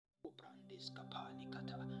Librandis kapali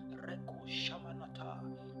kata reko shamanata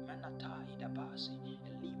manata idabasi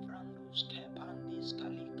librandus kepandis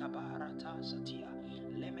kalika barata satia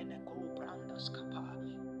lemeneko brandas kapa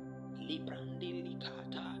librandi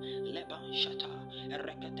likata leban shata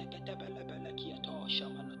rekete bele bele kiato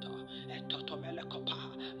shamanata etotomele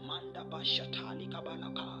kapa manda bashata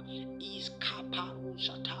likabalaka is kaparu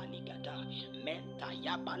shatali gada menta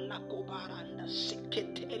yabala kobaranda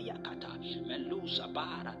seketeria kata meluza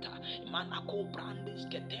barata manako brandis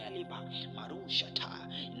keteliba marushata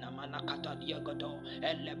namana kata diagodo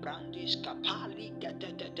ele brandis kapali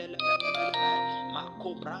ketetele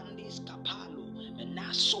mako brandis kapalu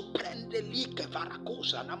menaso prende like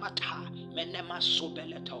varakosa namata menema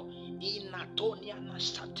sobeleto inatonia na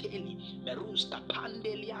sateli merusta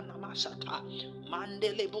pandeliana masata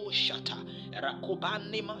mandele boshata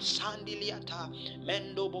rakobani masandiliata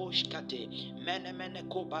mendo boshkate mene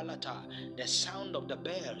kobalata. The sound of the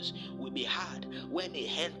bells will be heard when he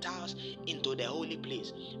enters into the holy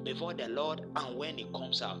place before the Lord and when he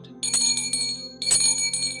comes out.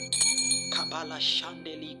 Kabala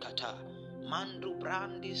shandeli kata mandu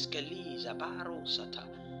brandis keli zabaro sata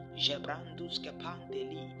jebrandus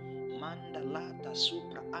kepandeli mandalata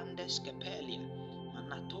supra andes kepelia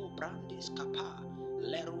manato brandis kapa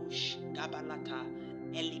lerush gabalata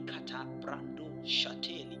elikata brando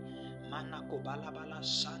shateli manako balabala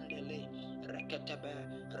sandele reketebe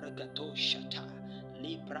regato shata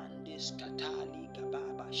librandis katali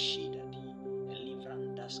gababa shidadi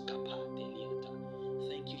livrandas kapa deliata.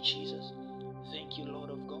 Thank you, Jesus. Thank you, Lord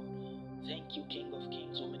of God. Thank you, King of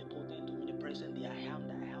Kings, omnipotent, omnipresent, the I am,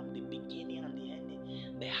 the beginning and the ending,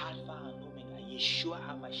 the Alpha and Omega, Yeshua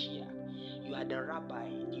HaMashiach. You are the Rabbi,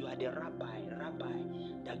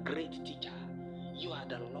 the great teacher. You are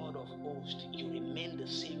the Lord of hosts. You remain the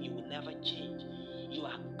same. You will never change. You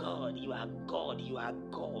are God. In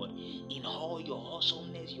all your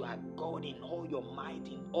awesomeness, you are God. In all your might,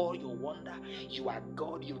 in all your wonder, you are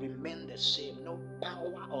God. You remain the same. No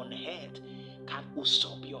power on earth can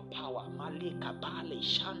usurp your power. Malika Bale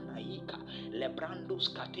Shana Ika Lebrandus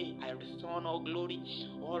Kate. I return all glory,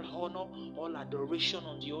 all honor, all adoration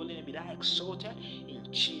unto your holy name. Be thou exalted in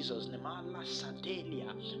Jesus' name. Allah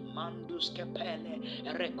Sadelia Mandus Kepele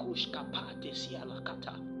Rekush Kapate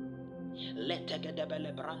Sialakata.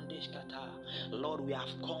 Lord, we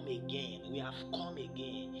have come again. We have come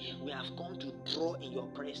to draw in your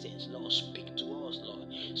presence. Lord, speak to us,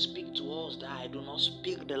 Lord. Speak to us that I do not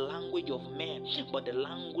speak the language of men, but the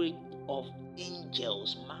language of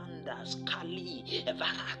angels. Mandas, Kali,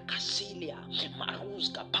 Evara Casilia, Marus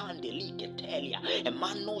Kapandeli Ketelia,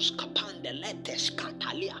 Emanos Kapandeletes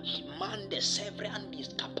Catalia, Mande Sevrandis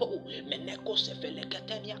Capo, Meneko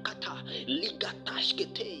Sefelekatenia Kata, Ligatash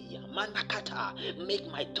Keteia, Manakata, make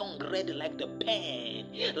my tongue ready like the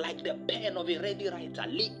pen of a ready writer,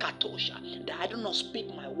 Likatosha, that I do not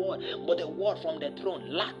speak my word, but the word from the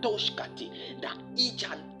throne, Latoshkati, that each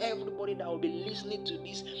and everybody that will be listening to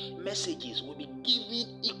these messages will be given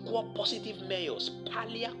equal positive mayors,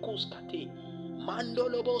 Paliakoskate,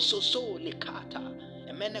 Mandolobo Soso Likata,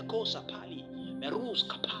 Emeneko Sapali, Merus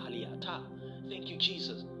Kapaliata. Thank you,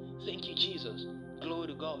 Jesus. Thank you, Jesus. Glory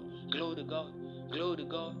to God. Glory to God. Glory to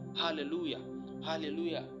God. Hallelujah.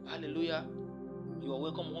 Hallelujah. Hallelujah. You are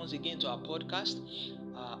welcome once again to our podcast.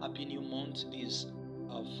 Happy New Month. This is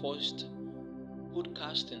our first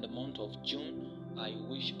podcast in the month of June. I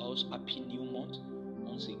wish us happy new month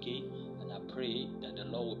once again, and I pray that the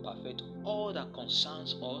Lord will perfect all that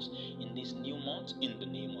concerns us in this new month in the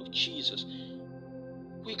name of Jesus.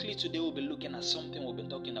 Quickly today we'll be looking at something we've been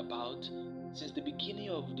talking about since the beginning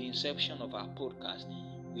of the inception of our podcast.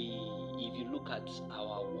 If you look at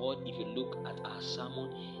our word, if you look at our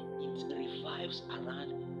sermon, it revives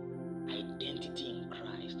around identity in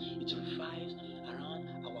Christ. It revives around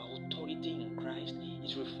our authority in Christ.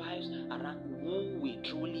 It revives around who we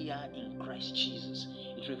truly are in Christ Jesus.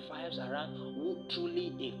 It revives around who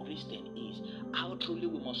truly a Christian is, how truly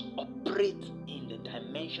we must operate in the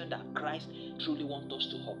dimension that Christ truly wants us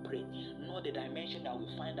to operate. Not the dimension that we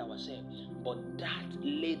find ourselves, but that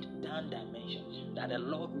laid down dimension that the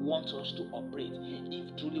Lord wants us to operate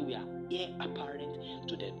if truly we are heir apparent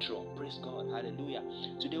to the throne. Praise God. Hallelujah.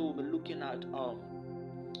 Today we'll be looking at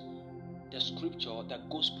the scripture, the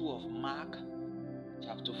Gospel of Mark,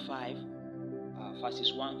 chapter 5,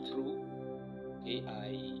 verses 1 through. Okay,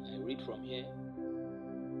 I read from here.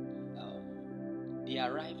 They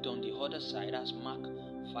arrived on the other side, as Mark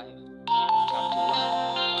 5,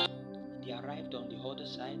 chapter 1. They arrived on the other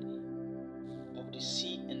side of the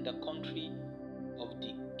sea in the country of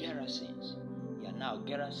the Gerasenes. Yeah, now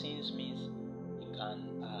Gerasenes means you can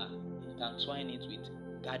intertwine it with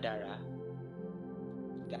Gadara,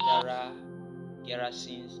 Gadara,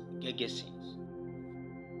 Gerasenes, Gergesenes.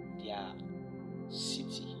 Their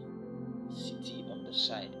city on the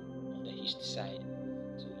side, on the east side.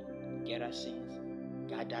 So Gerasenes,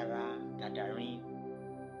 Gadara, Gadarene,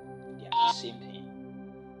 they are the same thing.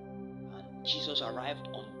 And Jesus arrived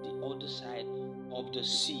on the other side of the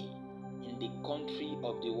sea, in the country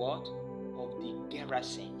of the what? Of the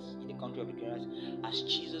Gerasenes. In the country of the Gerasenes. As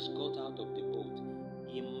Jesus got out of the boat,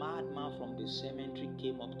 a madman from the cemetery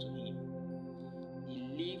came up to him. He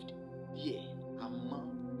lived there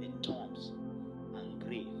among the tombs and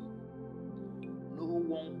grave. No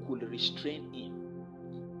one could restrain him.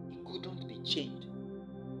 He couldn't be chained.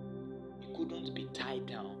 He couldn't be tied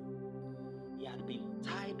down. He had been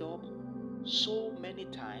tied up so many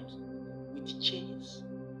times with chains,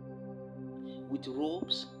 with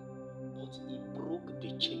ropes, but he broke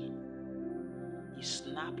the chain. He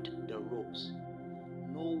snapped the ropes.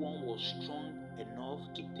 No one was strong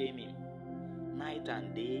enough to tame him. Night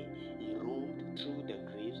and day he roamed through the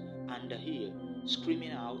graves and the hill,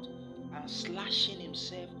 screaming out and slashing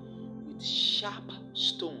himself with sharp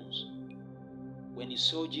stones. When he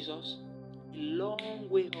saw Jesus a long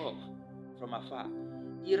way off from afar,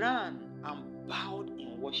 he ran and bowed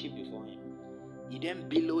in worship before him. He then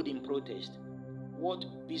bellowed in protest, "What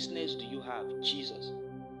business do you have, Jesus,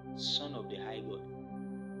 Son of the High God?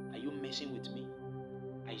 Are you messing with me?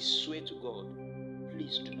 I swear to God,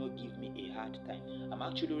 please do not give me a hard time." I'm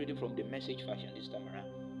actually reading from the Message version this time around.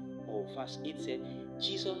 Verse 8 said,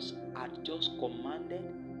 Jesus had just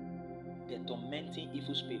commanded the tormenting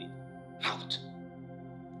evil spirit, "Out!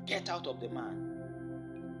 Get out of the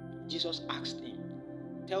man." Jesus asked him,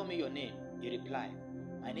 "Tell me your name." He replied,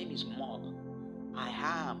 "My name is Mark. I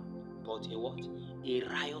am but a what? A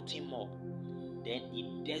rioting mob." Then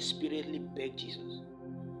he desperately begged Jesus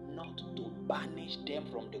not to banish them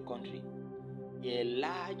from the country. A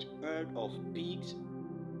large herd of pigs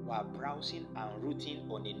were browsing and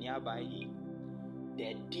rooting on a nearby hill.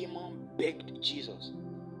 The demon begged Jesus,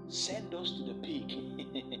 "Send us to the pig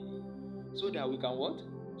so that we can what?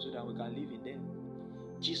 So that we can live in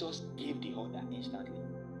them." Jesus gave the order instantly.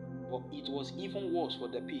 But it was even worse for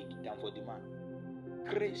the pig than for the man.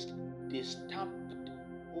 Crazed, they stamped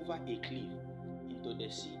over a cliff into the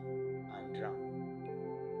sea and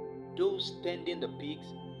drowned. Those tending the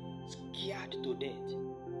pigs, scared to death,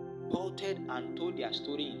 bolted and told their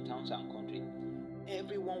story in towns and country.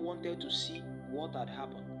 Everyone wanted to see what had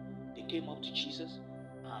happened. They came up to Jesus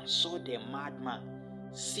and saw the madman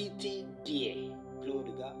sitting there,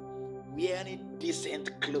 glory to God, wearing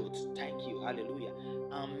decent clothes, thank you, hallelujah,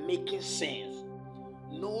 and making sense.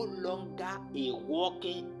 No longer a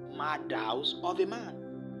walking madhouse of a man.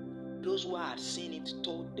 Those who had seen it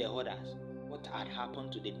told the others what had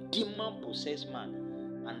happened to the demon-possessed man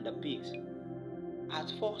and the pigs.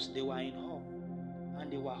 At first they were in awe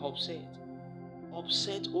and they were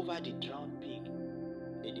upset over the drowned pig.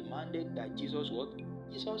 They demanded that Jesus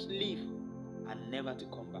leave and never to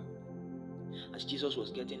come back. As Jesus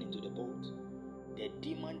was getting into the boat, the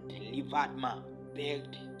demon-delivered man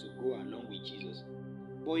begged to go along with Jesus,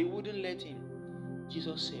 but he wouldn't let him.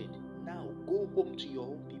 Jesus said, "Now go home to your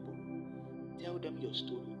own people. Tell them your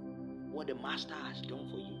story, what the Master has done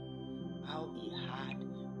for you, how he had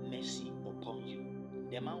mercy upon you."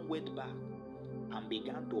 The man went back and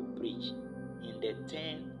began to preach in the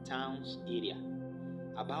 10 towns area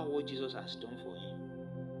about what Jesus has done for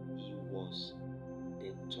him. He was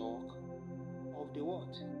the talk of the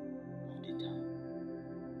what? Of the town.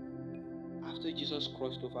 After Jesus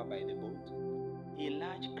crossed over by the boat, a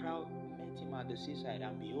large crowd met him at the seaside,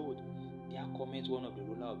 and behold, there cometh one of the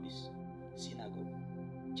ruler of this synagogue,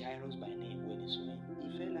 Jairus by name. When he saw him,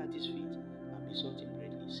 he fell at his feet and besought him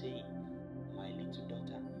greatly, saying, "My little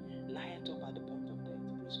daughter lieth up at the point of death."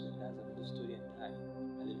 Praise God. That's another story entirely.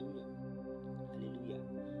 Hallelujah. Hallelujah.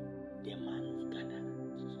 The man of Gadara.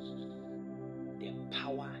 The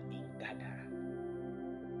power in Gadara.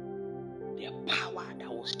 The power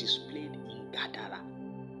that was displayed in Gadara.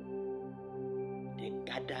 The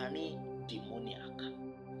Gadarene demoniac.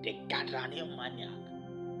 The Gadarene maniac.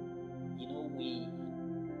 You know, we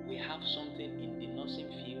have something in the nursing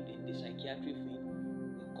field, in the psychiatric field,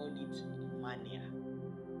 we call it mania.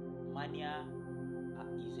 Mania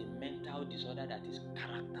is a mental disorder that is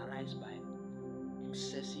characterized by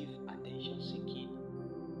excessive attention seeking,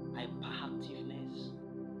 hyperactiveness,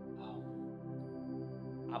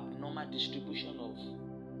 abnormal distribution of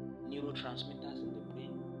neurotransmitters in the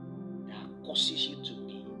brain that causes you to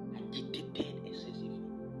be agitated excessively,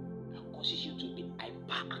 that causes you to be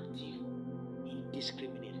hyperactive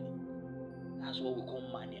indiscriminately. That's what we call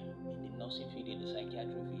mania in the nursing field, in the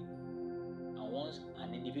psychiatric field. And once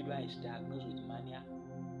an individual is diagnosed with mania,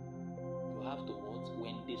 you have to what?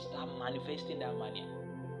 When they start manifesting that mania,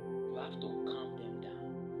 you have to calm them down.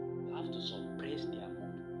 You have to suppress their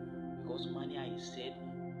mood, because mania is said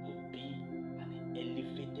to be an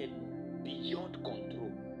elevated mood beyond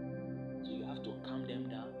control. So you have to calm them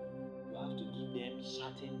down. You have to give them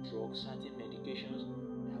certain drugs, certain medications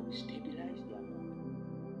that will stabilize their mood.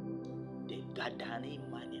 The Gadarene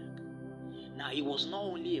maniac. Now, he was not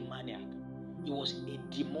only a maniac, he was a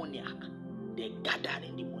demoniac. The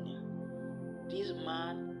Gadarene demoniac. This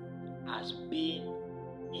man has been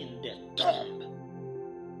in the tomb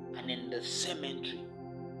and in the cemetery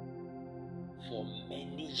for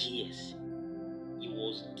many years. He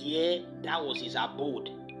was there. That was his abode.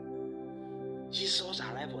 Jesus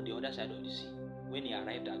arrived on the other side of the sea. When he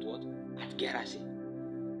arrived at what? At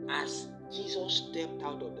Gerasene. As Jesus stepped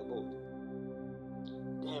out of the boat,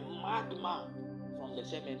 the madman from the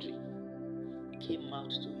cemetery came out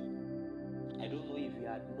to him. I don't know if you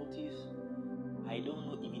had noticed. I don't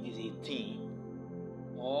know if it is a thing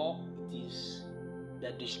or it is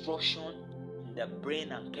the destruction in the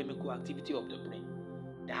brain and chemical activity of the brain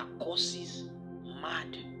that causes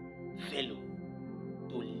mad fellow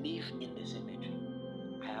to live in the cemetery.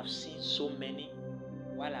 I have seen so many.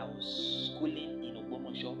 While I was schooling in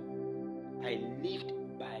Ogbomoso, I lived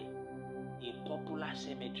by a popular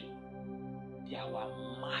cemetery. There were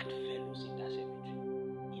mad fellows in that cemetery,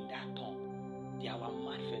 in that tomb. There were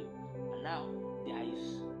mad fellows. And now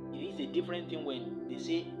it is a different thing when they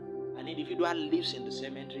say an individual lives in the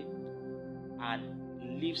cemetery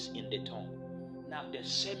and lives in the tomb. Now the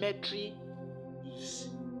cemetery is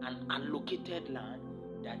an allocated land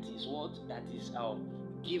that is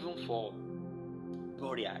given for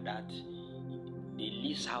burial, that they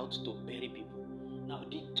lease out to bury people. Now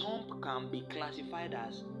the tomb can be classified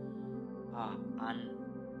as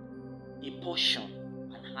a portion,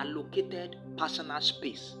 an allocated personal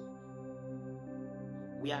space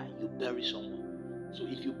where you bury someone. So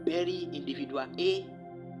if you bury individual A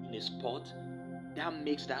in a spot, that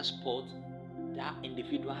makes that spot that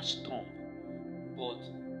individual's tomb. But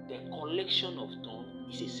the collection of tomb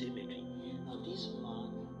is a cemetery. Now this man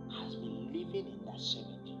has been living in that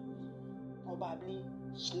cemetery, probably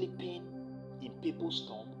sleeping in people's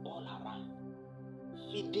tomb all around,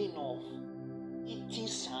 feeding off, eating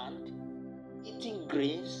sand, eating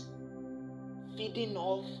grains, feeding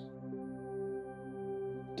off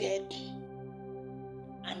dead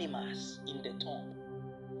animals in the tomb.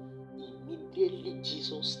 Immediately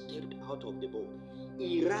Jesus stepped out of the boat.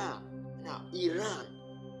 He ran.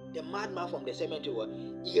 The madman from the cemetery,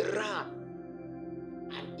 he ran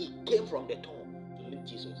and he came from the tomb to meet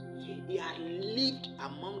Jesus. He had lived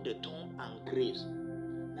among the tomb and graves.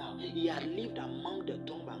 Now, he had lived among the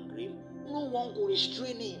tomb and grave. No one could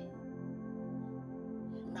restrain him.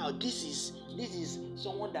 Now, this is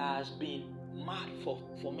someone that has been mad for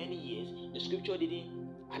many years. The scripture didn't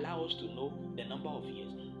allow us to know the number of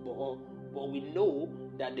years, but we know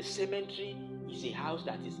that the cemetery is a house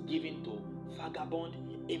that is given to vagabond,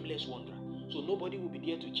 aimless wanderer. So nobody will be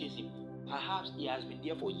there to chase him. Perhaps he has been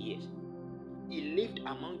there for years. He lived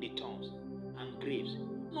among the tombs and graves.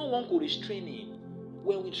 No one could restrain him.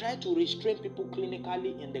 When we try to restrain people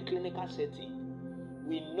clinically in the clinical setting,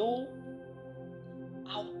 we know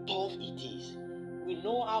how tough it is. We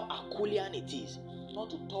know how Herculean it is. Not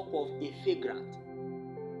to talk of a vagrant.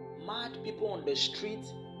 Mad people on the street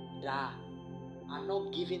that are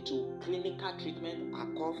not given to clinical treatment are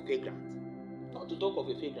called vagrants. Not to talk of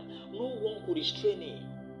a vagrant. No one could restrain him.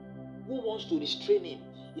 Who wants to restrain him?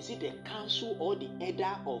 Is it the council or the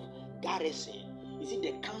elder of Gerasene? Is it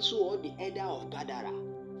the council or the elder of Gadara?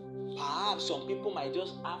 Perhaps some people might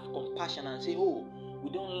just have compassion and say, oh, we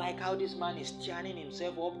don't like how this man is tearing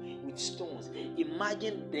himself up with stones.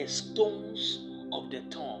 Imagine the stones of the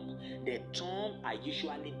tomb. The tomb are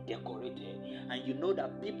usually decorated, and you know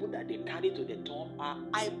that people that they carry to the tomb are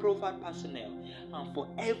high-profile personnel. And for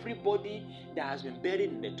everybody that has been buried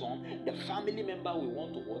in the tomb, the family member will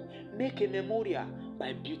want to make a memorial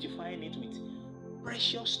by beautifying it with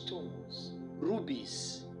precious stones,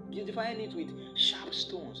 rubies, beautifying it with sharp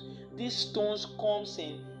stones. These stones comes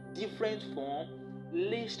in different form,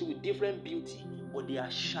 laced with different beauty, but they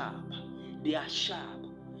are sharp. They are sharp.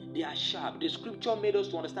 They are sharp. The scripture made us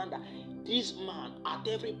to understand that this man, at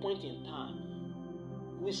every point in time,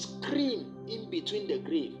 will scream in between the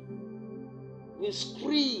grave. Will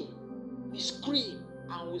scream,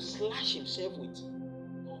 and will slash himself with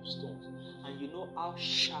stones. And you know how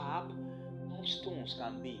sharp stones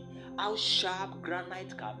can be, how sharp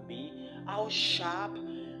granite can be, how sharp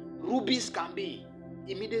rubies can be.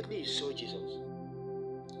 Immediately he saw Jesus.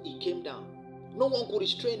 He came down No one could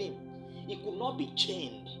restrain him. He could not be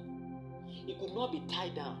chained. He could not be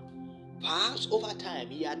tied down. Perhaps over time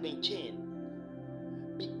he had been chained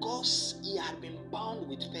because he had been bound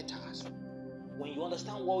with fetters. When you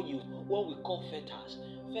understand what we call fetters,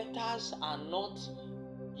 fetters are not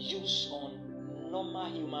used on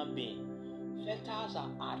normal human being. Fetters are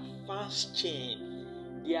advanced chains.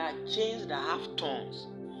 They are chains that have thorns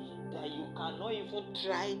that you cannot even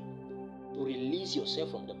try to release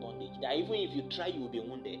yourself from the bondage. That even if you try, you will be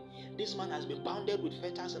wounded. This man has been bounded with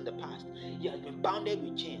fetters in the past. He has been bounded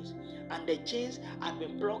with chains, and the chains have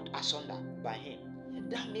been plucked asunder by him.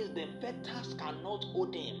 That means the fetters cannot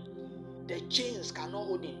hold him. The chains cannot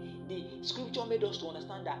hold him. The scripture made us to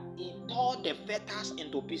understand that he tore the fetters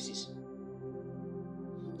into pieces.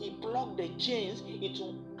 He plucked the chains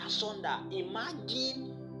into asunder.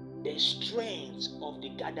 Imagine the strength of the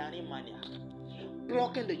Gadarene maniac.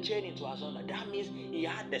 Plucking the chain into asunder. That means he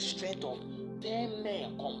had the strength of 10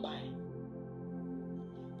 men combined.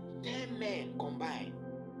 10 men combined.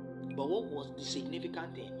 But what was the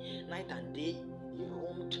significant thing? Night and day, he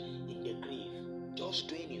roamed in the grave, just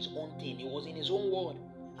doing his own thing. He was in his own world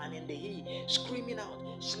and in the heat, screaming out,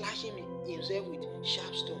 slashing himself with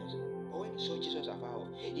sharp stones. But when he saw Jesus afar off,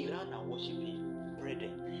 he ran and worshipped him.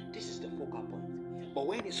 Brethren, this is the focal point. But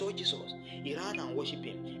when he saw Jesus, he ran and worshipped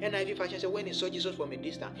him. NIV version said when he saw Jesus from a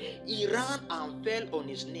distance, he ran and fell on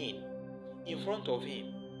his knee in front of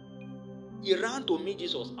him. He ran to meet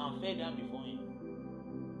Jesus and fell down before him.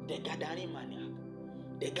 The Gadarene maniac,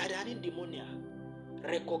 the Gadarene demoniac,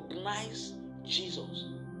 recognized Jesus,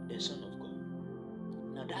 the Son of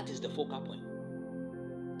God. Now that is the focal point.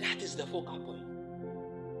 That is the focal point.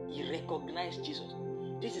 He recognized Jesus.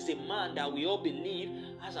 This is a man that we all believe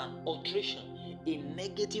has an alteration, a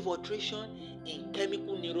negative alteration in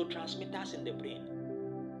chemical neurotransmitters in the brain.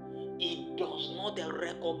 He does not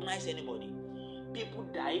recognize anybody. People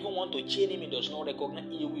that even want to chain him, he does not recognize.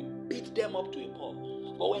 He will beat them up to a pulp.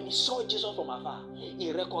 But when he saw Jesus from afar,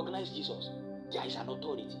 he recognized Jesus. There is an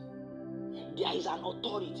authority. There is an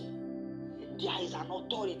authority. There is an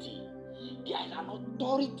authority. There is an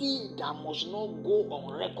authority that must not go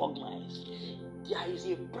unrecognized. There is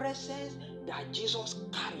a presence that Jesus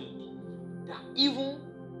carried that even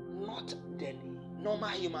not the normal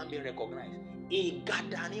human being recognized. A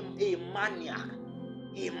Gadarene, a maniac,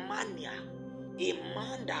 a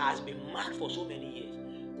man that has been mad for so many years,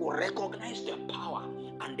 who recognized the power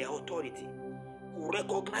and the authority, who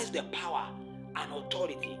recognized the power and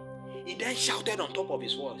authority. He then shouted on top of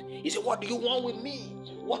his voice. He said, "What do you want with me?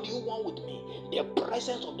 What do you want with me?" The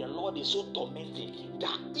presence of the Lord is so tormenting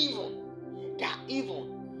that even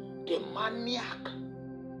the maniac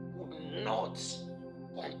would not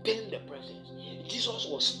contain the presence. Jesus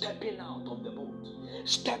was stepping out of the boat.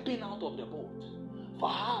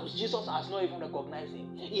 Perhaps Jesus has not even recognized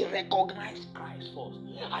him. He recognized Christ first.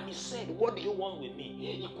 And he said, "What do you want with me?"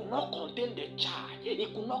 He could not contain the charge. He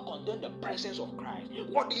could not contain the presence of Christ.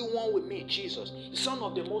 "What do you want with me, Jesus, Son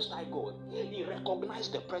of the Most High God?" He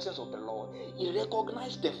recognized the presence of the Lord. He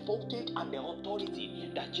recognized the voltage and the authority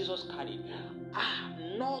that Jesus carried.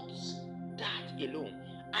 Not that alone.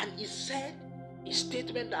 And he said a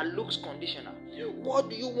statement that looks conditional. "What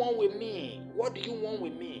do you want with me? What do you want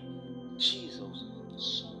with me?" Jesus,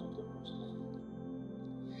 Son of the Most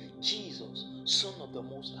High. Jesus, Son of the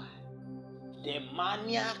Most High. The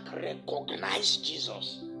maniac recognized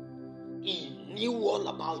Jesus. He knew all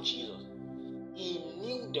about Jesus. He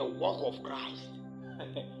knew the work of Christ.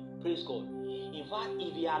 Praise God. In fact,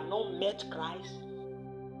 if he had not met Christ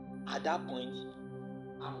at that point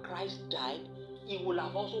and Christ died, he would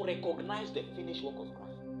have also recognized the finished work of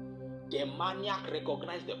Christ. The maniac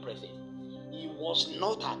recognized the presence. He was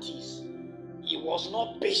not at ease. He was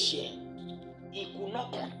not patient. He could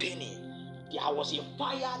not contain it. There was a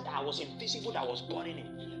fire that was invisible that was burning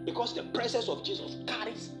him. Because the presence of Jesus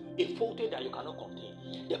carries a voltage that you cannot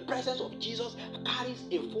contain. The presence of Jesus carries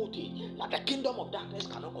a voltage that the kingdom of darkness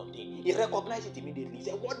cannot contain. He recognized it immediately. He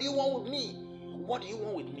said, "What do you want with me? What do you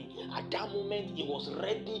want with me?" At that moment, he was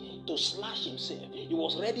ready to slash himself. He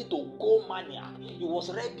was ready to go maniac. He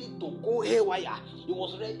was ready to go haywire. He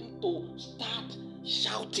was ready to start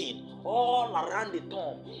shouting all around the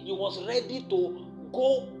tomb. He was ready to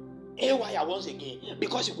go haywire once again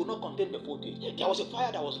because he could not contain the voltage. There was a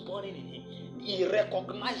fire that was burning in him. He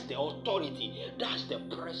recognized the authority. That's the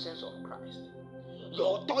presence of Christ.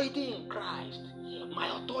 Your authority in Christ. My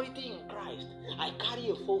authority in Christ. I carry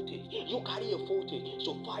a voltage. You carry a voltage.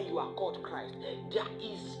 So far you are called Christ.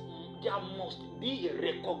 There must be a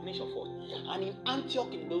recognition first. And in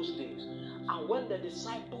Antioch in those days, And when the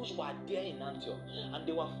disciples were there in Antioch, and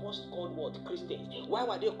they were first called what? Christians. Why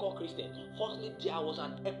were they called Christians? Firstly, there was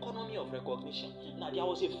an economy of recognition. Now, there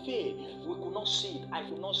was a faith. We could not see it. I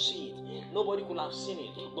could not see it. Nobody could have seen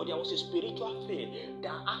it. But there was a spiritual faith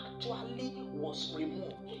that actually was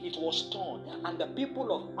removed. It was torn. And the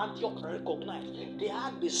people of Antioch recognized. They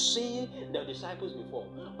had been seeing the disciples before.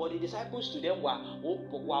 But the disciples to them were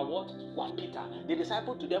what? Were Peter. The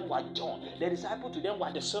disciples to them were John. The disciples to them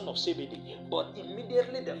were the son of Zebedee. But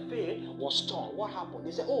immediately the faith was torn. What happened?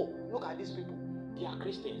 They said, oh, look at these people. They are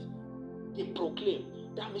Christians. They proclaim.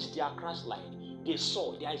 That means they are Christ-like. They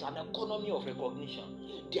saw there is an economy of recognition.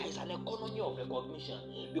 There is an economy of recognition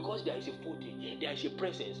because there is a footing, there is a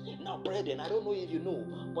presence. Now, brethren, I don't know if you know,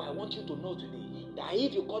 but I want you to know today that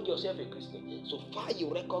if you call yourself a Christian, so far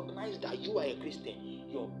you recognize that you are a Christian,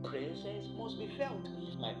 your presence must be felt.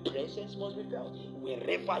 My presence must be felt.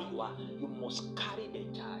 Wherever you are, you must carry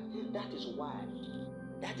the charge. That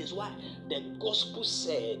is why the gospel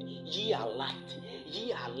said, ye are light.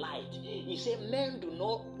 Ye are light. He said, men do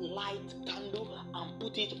not light candle and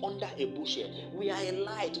put it under a bushel. We are a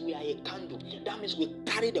light. We are a candle. That means we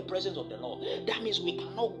carry the presence of the Lord. That means we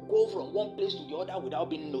cannot go from one place to the other without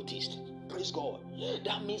being noticed. Praise God.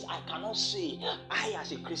 That means I cannot say, I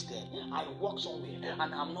as a Christian, I walk somewhere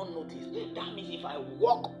and I'm not noticed. That means if I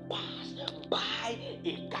walk past by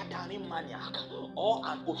a Gathering maniac or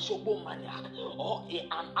an Oshobo maniac or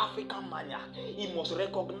an African maniac, he must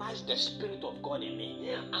recognize the Spirit of God in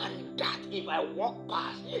me. And that if I walk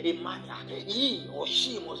past a maniac, he or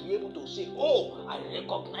she must be able to say, oh, I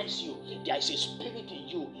recognize you. There is a spirit in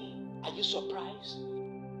you. Are you surprised?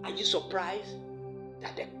 Are you surprised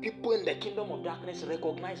that the people in the kingdom of darkness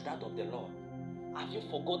recognize that of the Lord? Have you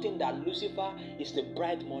forgotten that Lucifer is the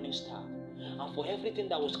bright morning star? And for everything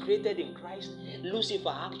that was created in Christ, Lucifer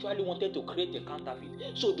actually wanted to create a counterfeit.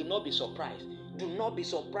 So do not be surprised. Do not be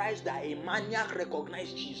surprised that a maniac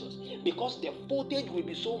recognized Jesus, because the footage will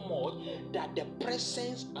be so much that the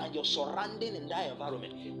presence and your surrounding in that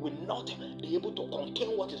environment will not be able to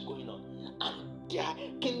contain what is going on. And the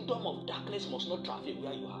kingdom of darkness must not traffic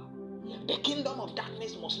where you are. The kingdom of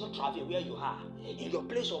darkness must not travel where you are. In your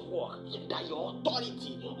place of work, that your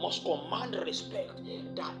authority must command respect.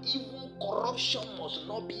 That even corruption must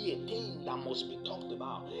not be a thing that must be talked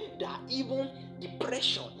about. That even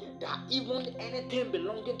depression, that even anything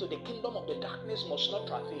belonging to the kingdom of the darkness must not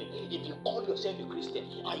travel. If you call yourself a Christian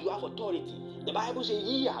and you have authority, the Bible says,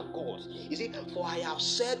 ye are gods. You see, for I have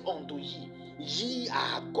said unto ye, ye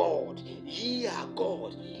are God. Ye are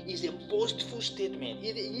God is a boastful statement.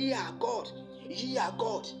 Ye are God. Ye are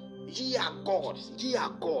God. Ye are God. Ye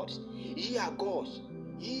are God. Ye are God.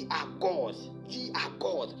 Ye are God. Ye are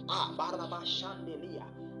God. Baraba Shandelia.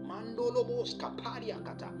 Mandolobos Kaparia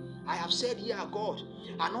Kata. I have said ye are God,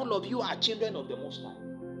 and all of you are children of the Most High.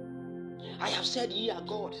 I have said ye are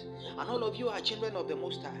God, and all of you are children of the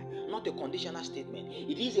Most High. Not a conditional statement.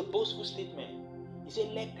 It is a boastful statement. He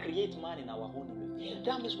said, let's create man in our own image.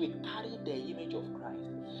 That means we carry the image of Christ.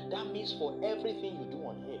 That means for everything you do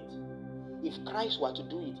on earth, if Christ were to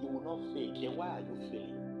do it, he will not fail. Then why are you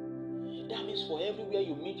failing? That means for everywhere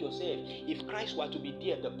you meet yourself, if Christ were to be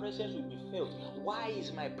there, the presence will be felt. Why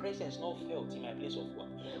is my presence not felt in my place of work?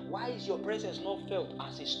 Why is your presence not felt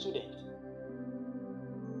as a student?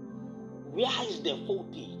 Where is the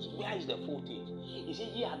footage? Where is the footage? You see,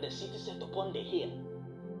 ye are the city set upon the hill.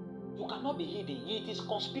 You cannot be hidden. It is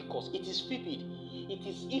conspicuous. It is vivid. It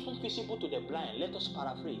is even visible to the blind. Let us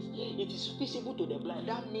paraphrase. It is visible to the blind.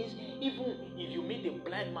 That means even if you meet a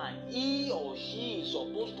blind man, he or she is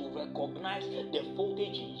supposed to recognize the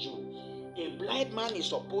footage in you. A blind man is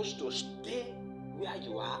supposed to stay where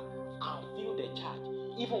you are and feel the charge,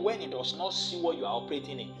 even when he does not see what you are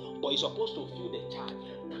operating in. But he's supposed to feel the charge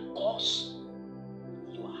because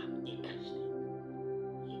you are a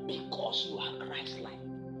Christian. Because you are Christ-like.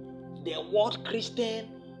 The word Christian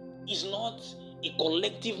is not a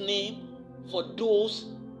collective name for those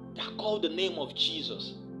that call the name of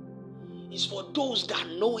Jesus. It's for those that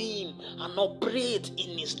know him and operate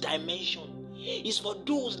in his dimension. It's for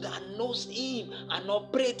those that knows him and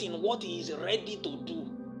operate in what he is ready to do.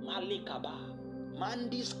 Malikaba,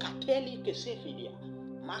 Mandis Kateli Kesefidia,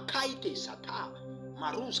 Makaite Sata,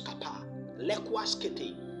 Marus Kapa, Lekwas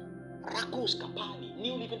Kete, Rakus Kapani,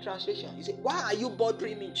 New Living Translation. He said, why are you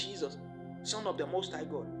bothering me, Jesus, Son of the Most High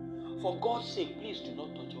God? For God's sake, please do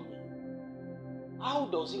not torture me. How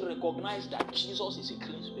does he recognize that Jesus is a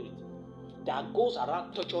clean spirit that goes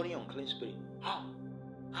around torturing unclean spirit? How?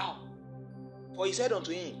 How? For he said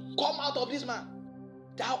unto him, come out of this man,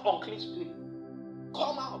 thou unclean spirit.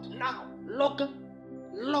 Come out now.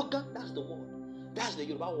 Logan, that's the word. That's the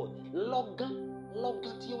Yoruba word. Logan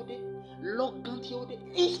tiode.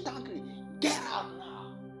 Instantly. Get out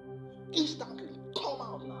now. Instantly. Come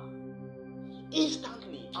out now.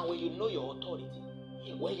 Instantly. And when you know your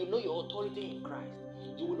authority in Christ,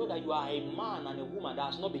 you will know that you are a man and a woman that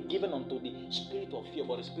has not been given unto the spirit of fear,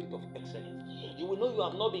 but the spirit of excellence. You will know you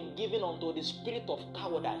have not been given unto the spirit of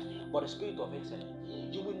cowardice, but the spirit of excellence.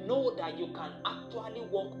 You will know that you can actually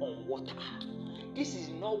walk on water. This is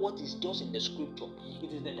not what is just in the scripture.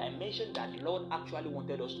 It is the dimension that the Lord actually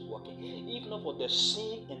wanted us to walk in. If not for the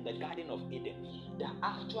sin in the Garden of Eden, that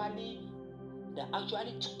actually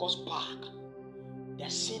took us back. The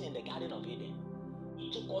sin in the Garden of Eden,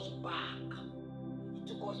 it took us back. It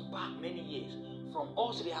took us back many years from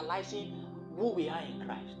us realizing who we are in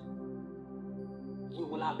Christ. We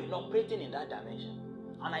will have been operating in that dimension.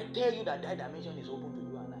 And I tell you that dimension is open to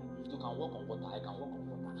you and I. You can walk on water. I can walk on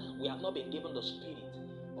water. We have not been given the spirit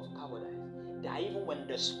of cowardice. That even when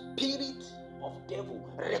the spirit of devil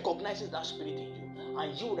recognizes that spirit in you,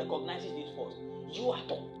 and you recognize it first, you have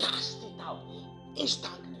to cast it out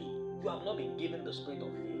instantly. You have not been given the spirit of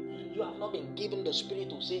fear. You have not been given the spirit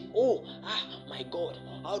to say, my God,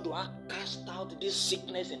 how do I cast out this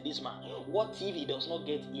sickness in this man? What if he does not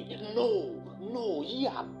get healed? No, ye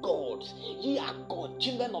are gods. Ye are God,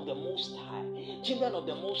 children of the Most High. Children of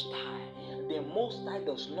the Most High. The Most High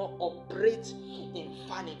does not operate in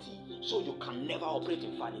vanity. So you can never operate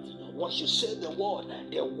in vanity. Once you say the word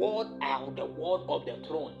and the word of the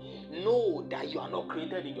throne, know that you are not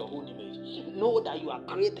created in your own image. Know that you are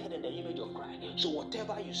created in the image of Christ. So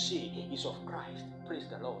whatever you say is of Christ. Praise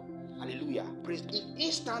the Lord. Hallelujah. Praise it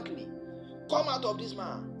instantly. Come out of this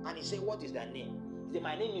man. And he said, what is thy name? He said,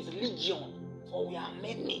 my name is Legion. For we are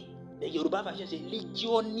many. The Yoruba version says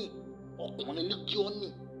Legioni.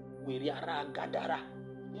 Legioni. We are Gadara.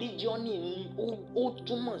 Legioni ó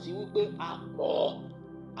túmọ̀ sí wípé àpọ̀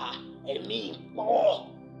ẹ̀mí pọ̀.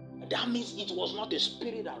 That means it was not a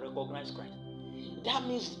spirit that recognized Christ. That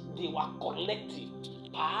means they were collective.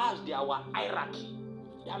 Perhaps there were hierarchy.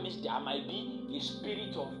 That means there might be a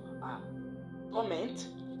spirit of torment.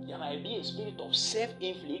 There might be a spirit of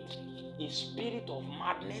self-inflict, a spirit of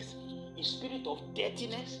madness, a spirit of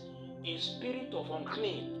dirtiness, a spirit of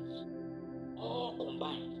unclean. All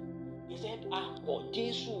combined. He said,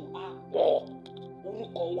 Jésù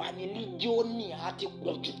orúkọ wa ni Lígíọ́nì àti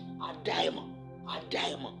pọ̀jù àdáìmọ̀.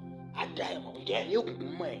 Ǹjẹ́ ẹ̀yin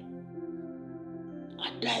òkùnkùn mọ̀ ẹ́?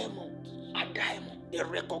 Àdáìmọ̀. They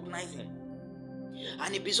recognize him.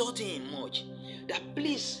 And he besought him much that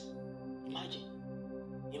please, imagine,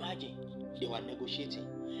 they were negotiating.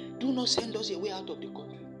 Do not send us away out of the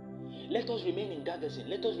country. Let us remain in Gargasin.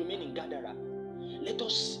 Let us remain in Gadara. Let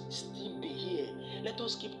us still be here. Let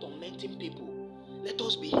us keep tormenting people. Let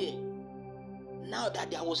us be here. Now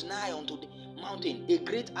that there was nigh unto the mountain a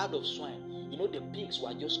great herd of swine. You know, the pigs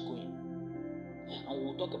were just going. And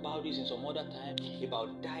we'll talk about this in some other time,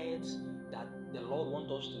 about diets that the Lord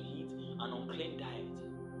wants us to eat, an unclean diet.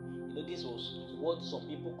 You know, this was what some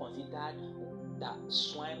people considered that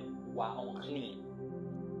swine were unclean.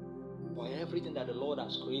 But everything that the Lord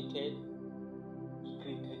has created, He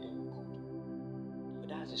created them good. But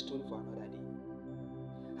that's a story for another day.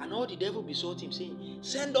 And all the devil besought him, saying,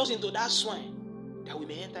 send us into that swine, that we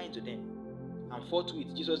may enter into them. And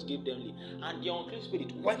forthwith Jesus gave them leave. And the unclean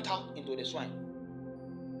spirit went out into the swine.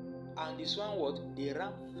 And the swine, they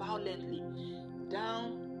ran violently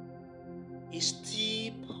down a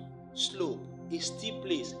steep slope, a steep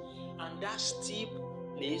place. And that steep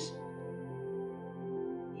place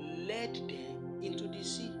led them into the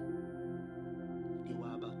sea. They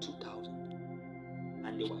were about 2,000.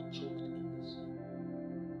 And they were choked in the sea.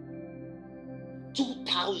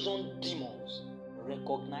 2,000 demons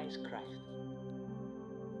recognized Christ.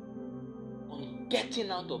 On getting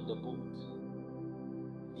out of the boat,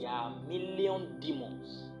 there are a million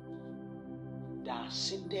demons that are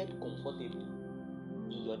seated comfortably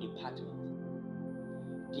in your department.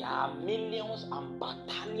 There are millions and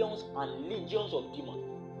battalions and legions of demons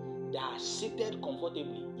that are seated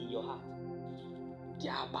comfortably in your heart.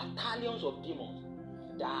 There are battalions of demons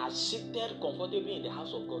that are seated comfortably in the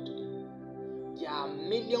house of God today. There are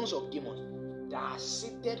millions of demons that are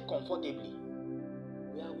seated comfortably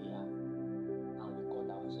where we are, and we call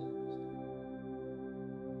ourselves Christian.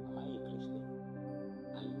 Am I a Christian?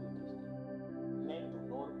 Are you a Christian? Men do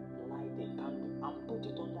not light a candle and put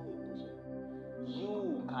it under a bushel.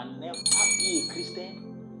 You can never be a Christian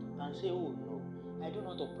and say, oh no, I do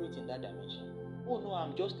not operate in that dimension. Oh no,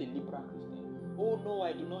 I'm just a liberal Christian. Oh no,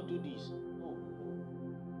 I do not do this. No.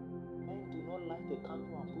 Men do not light a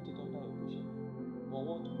candle and put it under a bushel. But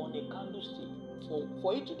what? On a candlestick,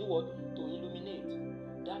 For it to do what? To illuminate.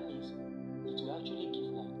 That means it will actually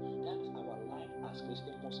give light. That means our life as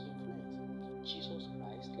Christians must influence. Jesus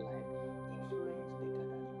Christ's life influenced the gathering.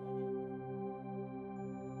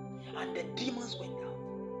 And the demons went out.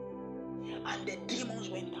 And the demons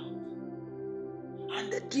went out.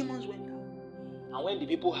 And the demons went out. And when the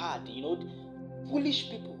people heard, foolish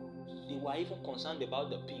people, they were even concerned about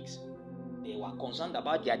the pigs. They were concerned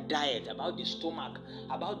about their diet, about the stomach,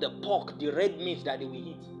 about the pork, the red meat that they will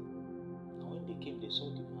eat. And when they came, they saw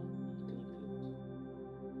the man in clean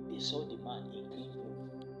clothes. They saw the man in clean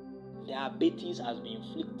clothes. Diabetes has been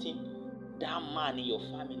inflicting that man in your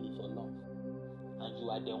family for long. And you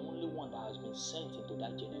are the only one that has been sent into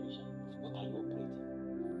that generation. What are you operating?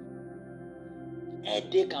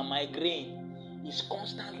 Headache and migraine is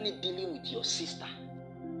constantly dealing with your sister.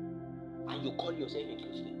 And you call yourself a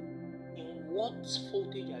Christian. In what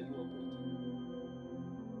voltage are you operating?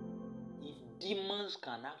 If demons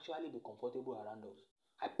can actually be comfortable around us,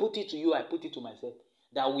 I put it to you, I put it to myself,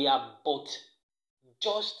 that we are but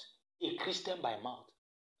just a Christian by mouth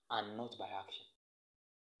and not by action.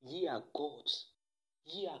 Ye are gods.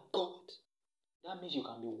 Ye are gods. That means you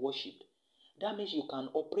can be worshipped. That means you can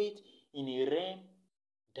operate in a realm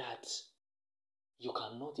that you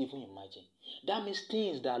cannot even imagine. That means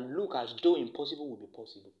things that look as though impossible will be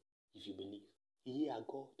possible if you believe. Ye are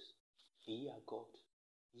gods. Ye are gods.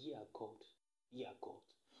 Ye are gods. Ye are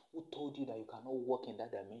gods. Who told you that you cannot walk in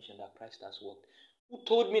that dimension that Christ has walked? Who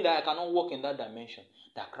told me that I cannot walk in that dimension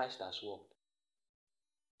that Christ has walked?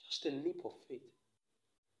 Just a leap of faith.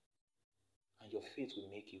 And your faith will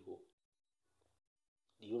make you whole.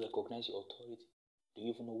 Do you recognize your authority? Do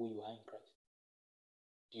you even know who you are in Christ?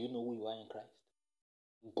 Do you know who you are in Christ?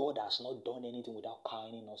 God has not done anything without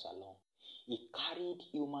carrying us along. He carried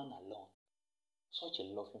human along. Such a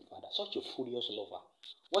loving Father, such a furious lover.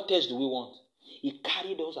 What else do we want? He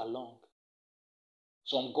carried us along.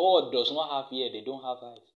 Some God does not have ear, they don't have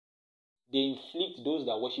eyes. They inflict those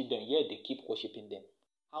that worship them, yet they keep worshiping them.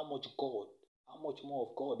 How much God? How much more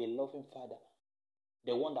of God, a loving Father?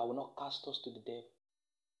 The one that will not cast us to the devil.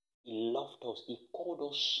 He loved us. He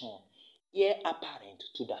called us son, heir apparent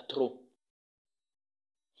to the throne.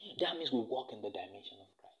 That means we walk in the dimension of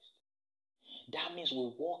Christ. That means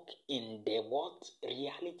we walk in the what?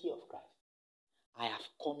 Reality of Christ. I have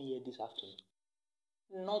come here this afternoon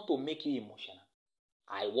not to make you emotional.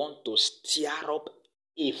 I want to stir up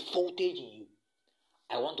a voltage in you.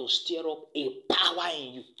 I want to stir up a power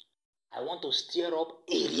in you. I want to stir up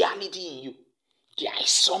a reality in you. There is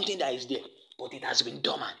something that is there, but it has been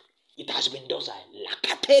dormant. It has been docile.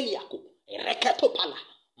 Lakateliako, reketopala,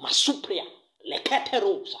 masupria,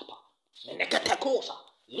 leketero sapa, meneketekosa,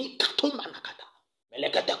 likatomanakata,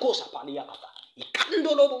 meleketekosa paliakata,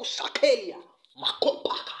 ikandolobo sakelia,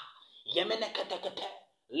 makopaka, yemeneketekete,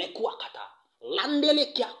 lekuakata, landele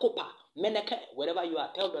kiakopa, meneke, wherever you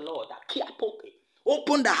are, tell the Lord that kiapoke.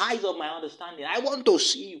 Open the eyes of my understanding. I want to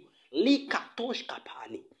see you. Likatosh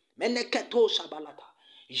kapali, meneketos abalata,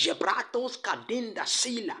 jebratos kadinda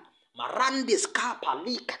sila, marandis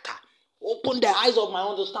kapalikata. Open the eyes of my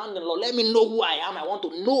understanding, Lord. Let me know who I am. I want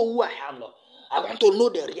to know who I am, Lord. I want to know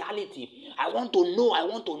the reality. I want to know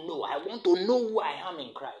who I am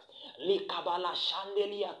in Christ. Likabala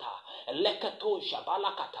shandeliata, lekato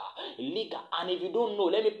shabalakata, liga. And if you don't know,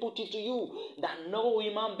 let me put it to you that no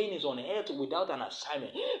human being is on earth without an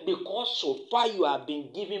assignment. Because so far you have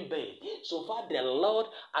been given birth. So far the Lord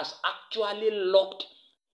has actually locked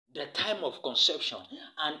the time of conception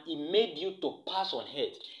and He made you to pass on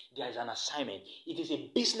earth. There is an assignment. It is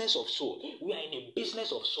a business of soul. We are in a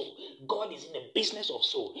business of soul. God is in a business of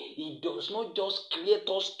soul. He does not just create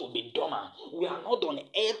us to be dormant. We are not on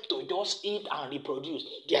earth to just eat and reproduce.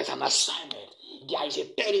 There is an assignment. There is a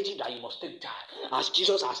territory that you must take charge. As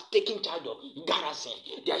Jesus has taken charge of garrison,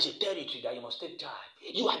 there is a territory that you must take charge.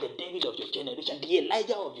 You are the David of your generation, the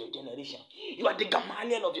Elijah of your generation. You are the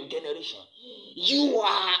Gamaliel of your generation. You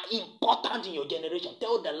are important in your generation.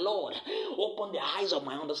 Tell the Lord, open the eyes of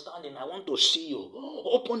my understanding. I want to see you.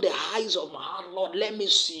 Open the eyes of my heart, Lord. Let me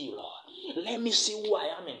see you, Lord. Let me see who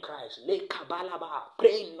I am in Christ.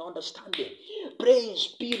 Pray in understanding. Pray in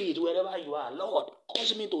spirit wherever you are. Lord,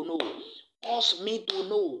 cause me to know. Cause me to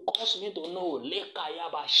know. Cause me to know.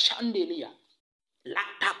 Lekayaba shandelia.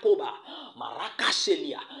 Latakoba,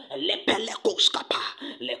 Marakaselia, Lepelekoskapa,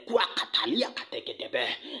 Lekua Catalia Catekedebe,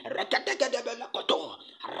 Recatekedebe Lakoto,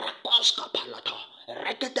 Rakoskapalato,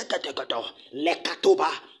 Recateketekoto,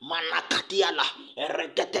 Lekatoba, Manakatiala,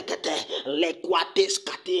 Recatekete, Lequates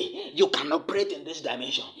Kati. You can operate in this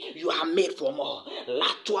dimension. You are made for more.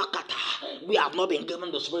 Latuakata. We have not been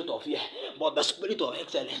given the spirit of fear, but the spirit of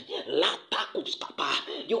excellence.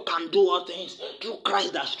 Latakuskapa. You can do all things through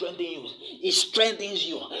Christ that strengthens you. It strengthens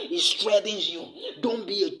you. It strengthens you. Don't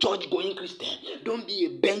be a church-going Christian. Don't be a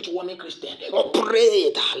bench-warming Christian.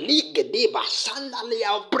 Operate. Ligedeba. Sandali.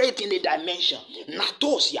 Operate in a dimension.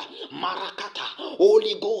 Natosia. Marakata.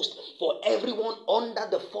 Holy Ghost. For everyone under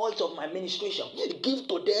the voice of my ministration, give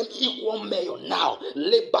to them equal measure now.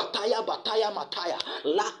 Le bataya bataya mataya.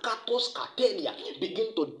 Lakatos katelia.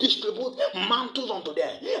 Begin to distribute mantles unto them.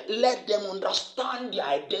 Let them understand their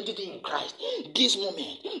identity in Christ. This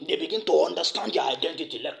moment, they begin to understand their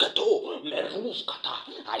identity. Lekato merus kata.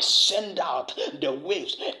 I send out the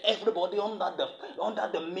waves. Everybody under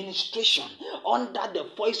the ministration, under the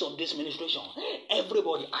voice of this ministration,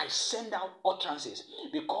 everybody, I send out utterances.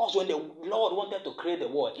 Because when the Lord wanted to create the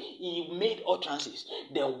world, He made utterances.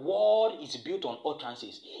 The world is built on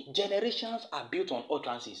utterances. Generations are built on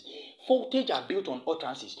utterances. Voltage are built on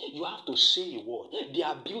utterances. You have to say a word. They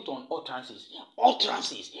are built on utterances.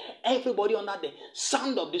 Utterances. Everybody under the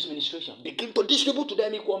sound of this ministration, begin to distribute to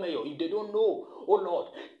them equal measure. If they don't know, oh Lord,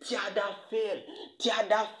 tear that veil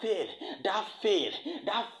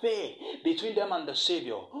between them and the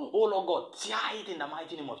Savior. Oh Lord God, tear it in the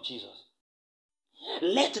mighty name of Jesus.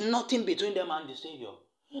 Let nothing between them and the Savior.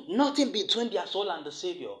 Nothing between their soul and the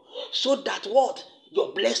Savior. So that what?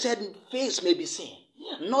 Your blessed face may be seen.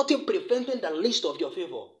 Nothing preventing the least of your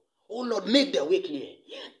favor. Oh Lord, make their way clear.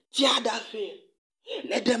 Tear that veil.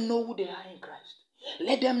 Let them know who they are in Christ.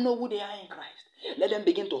 Let them know who they are in Christ. Let them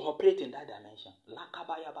begin to operate in that dimension.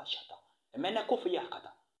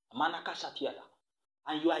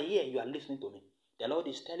 And you are here, you are listening to me. The Lord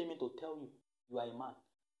is telling me to tell you, you are a man.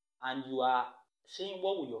 And you are saying,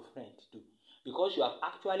 what will your friends do? Because you have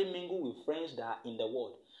actually mingled with friends that are in the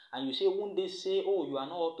world. And you say, won't they say, oh, you are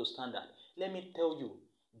not up to standard? Let me tell you,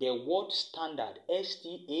 the word standard,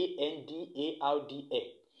 S-T-A-N-D-A-R-D-S,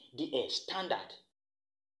 standard,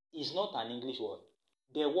 is not an English word.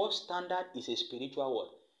 The word standard is a spiritual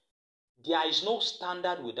word. There is no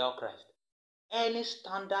standard without Christ. Any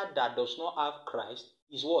standard that does not have Christ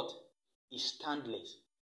is what? Is standless.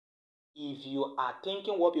 If you are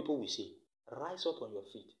thinking what people will say, rise up on your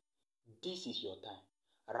feet. This is your time.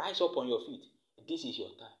 Rise up on your feet. This is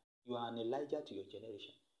your time. You are an Elijah to your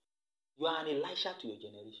generation. You are an Elisha to your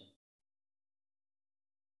generation.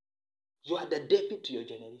 You are the David to your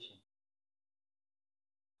generation.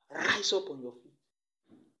 Rise up on your feet.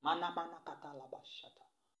 Mana kata labashata.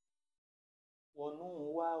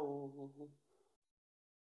 Wonu wa o.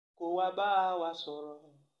 Ko wa ba wa sọ̀rọ̀.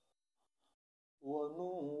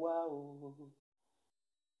 Wonu wa o.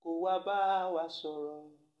 Ko wa ba wa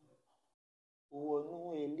sọ̀rọ̀.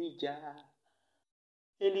 Wonu Elijah.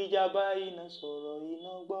 Elijah bá iná sọ̀rọ̀,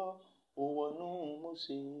 iná gbọ́. Wonu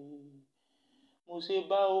Mósè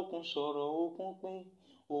bá òkun sọ̀rọ̀, òkun pín.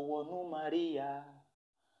 Wonu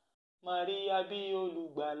Maria bí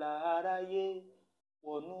olùgbàlà aráyé.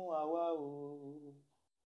 Wonu àwa o.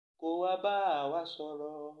 Kó wá bá àwa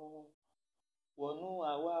sọ̀rọ̀. Wonu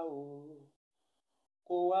àwa o.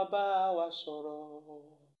 Kó wá bá àwa sọ̀rọ̀.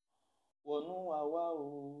 Wonu àwa o.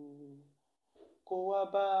 Kó wá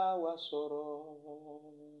bá àwa sọ̀rọ̀.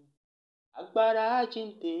 Agbára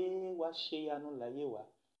àjíǹde wá ṣe ìyanu láyé wa.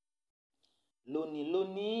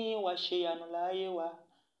 Lónìí wá ṣe ìyanu láyé wa.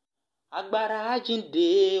 Agbára àjíǹde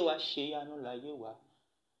wá ṣe ìyanu láyé wa.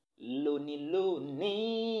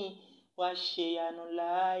 Lónìí wá ṣe ìyanu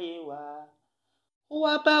láyé wa.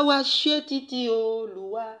 Wá bá wa ṣe títí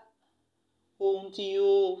Olúwa. Ohun tí ó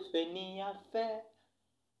fẹ́ ni a fẹ́.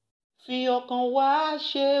 Fi ọkàn wa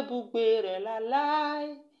ṣe ibùgbé rẹ̀ láláì.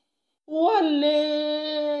 Wọlé.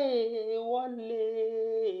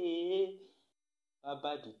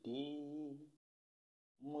 Bàbá dìde.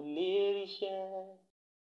 Mo lè ríṣẹ́.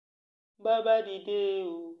 Bàbá dìde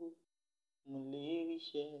o. Mo lè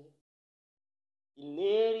ríṣẹ́.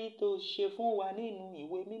 Ìlérí tó ṣe fún wa nínú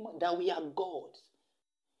ìwé mímọ́. That we are gods.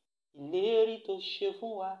 Ìlérí tó ṣe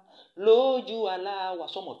fún wa lójú àlá wa.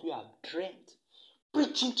 Some of you have dreamt.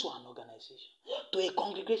 Preaching to an organization, to a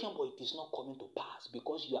congregation, but it is not coming to pass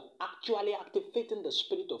because you are actually activating the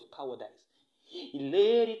spirit of cowardice.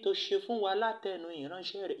 Ìlérí tó ṣe fún wa látẹnu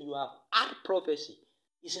ìránṣẹ́ rẹ̀. You have had prophecy.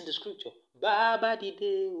 It's in the scripture. Bàbá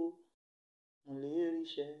dìde o. Mo lè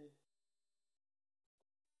ríṣẹ́.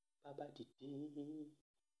 Bàbá dìde.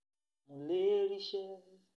 Mo lè ríṣẹ́.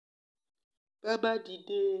 Bàbá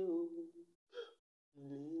dìde o. Mo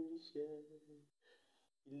lè ríṣẹ́.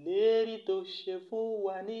 Ìlérí tó ṣe fún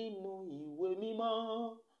wa nínú ìwé mímọ́.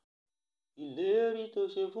 Ìlérí tó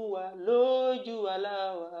ṣe fún wa lójú àlá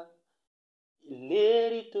wa.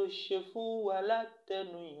 ìlérí tó ṣe fún wa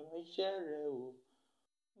látẹnu ìránṣẹ́ rẹ o.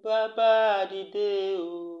 Bàbá dìde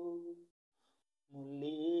o. Mo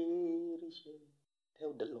lérí ṣẹ.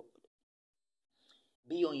 Tell the Lord.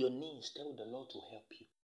 Be on your knees. Tell the Lord to help you.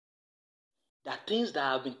 That things that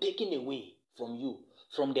have been taken away from you,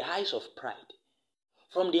 from the eyes of pride,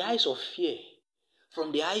 from the eyes of fear,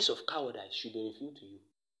 from the eyes of cowardice, should be revealed to you.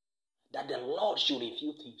 That the Lord should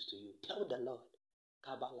reveal things to you. Tell the Lord.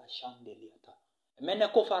 Kabala Shandeliata.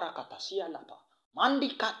 Meneko Farakatasia Lapa. Mandi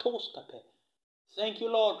Katos Kape. Thank you,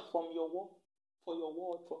 Lord, from your word, for your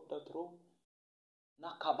word from the throne.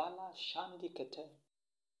 Nakabala Shandi Kete.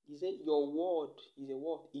 He said, your word is a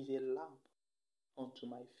word, is a lamp unto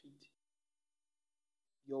my feet.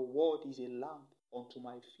 Your word is a lamp unto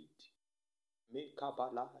my feet.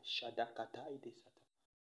 Mekabala Shadakatai Desata.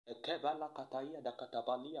 Ekebala Kataya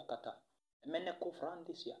Dakatabalia Kata. Meneko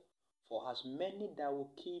Frandisia. For as many that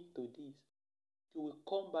will keep to this, you will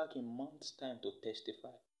come back in months' time to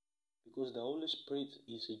testify. Because the Holy Spirit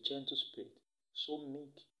is a gentle spirit. So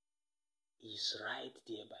meek. Is right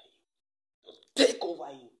there by you. To take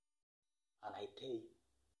over you. And I tell you,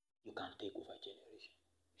 you can take over generation.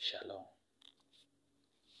 Shalom.